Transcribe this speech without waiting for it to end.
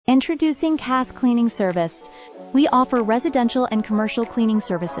Introducing CAS Cleaning Service. We offer residential and commercial cleaning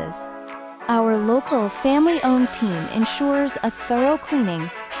services. Our local family-owned team ensures a thorough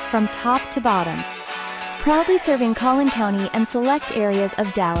cleaning from top to bottom. Proudly serving Collin County and select areas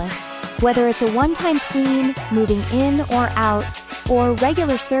of Dallas. Whether it's a one-time clean, moving in or out, or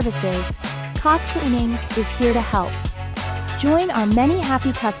regular services, CAS Cleaning is here to help. Join our many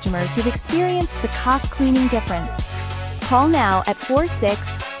happy customers who've experienced the CAS Cleaning difference. Call now at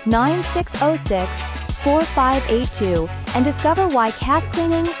 46-9606-4582 and discover why CAS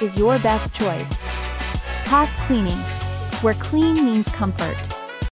Cleaning is your best choice. CAS Cleaning, where clean means comfort.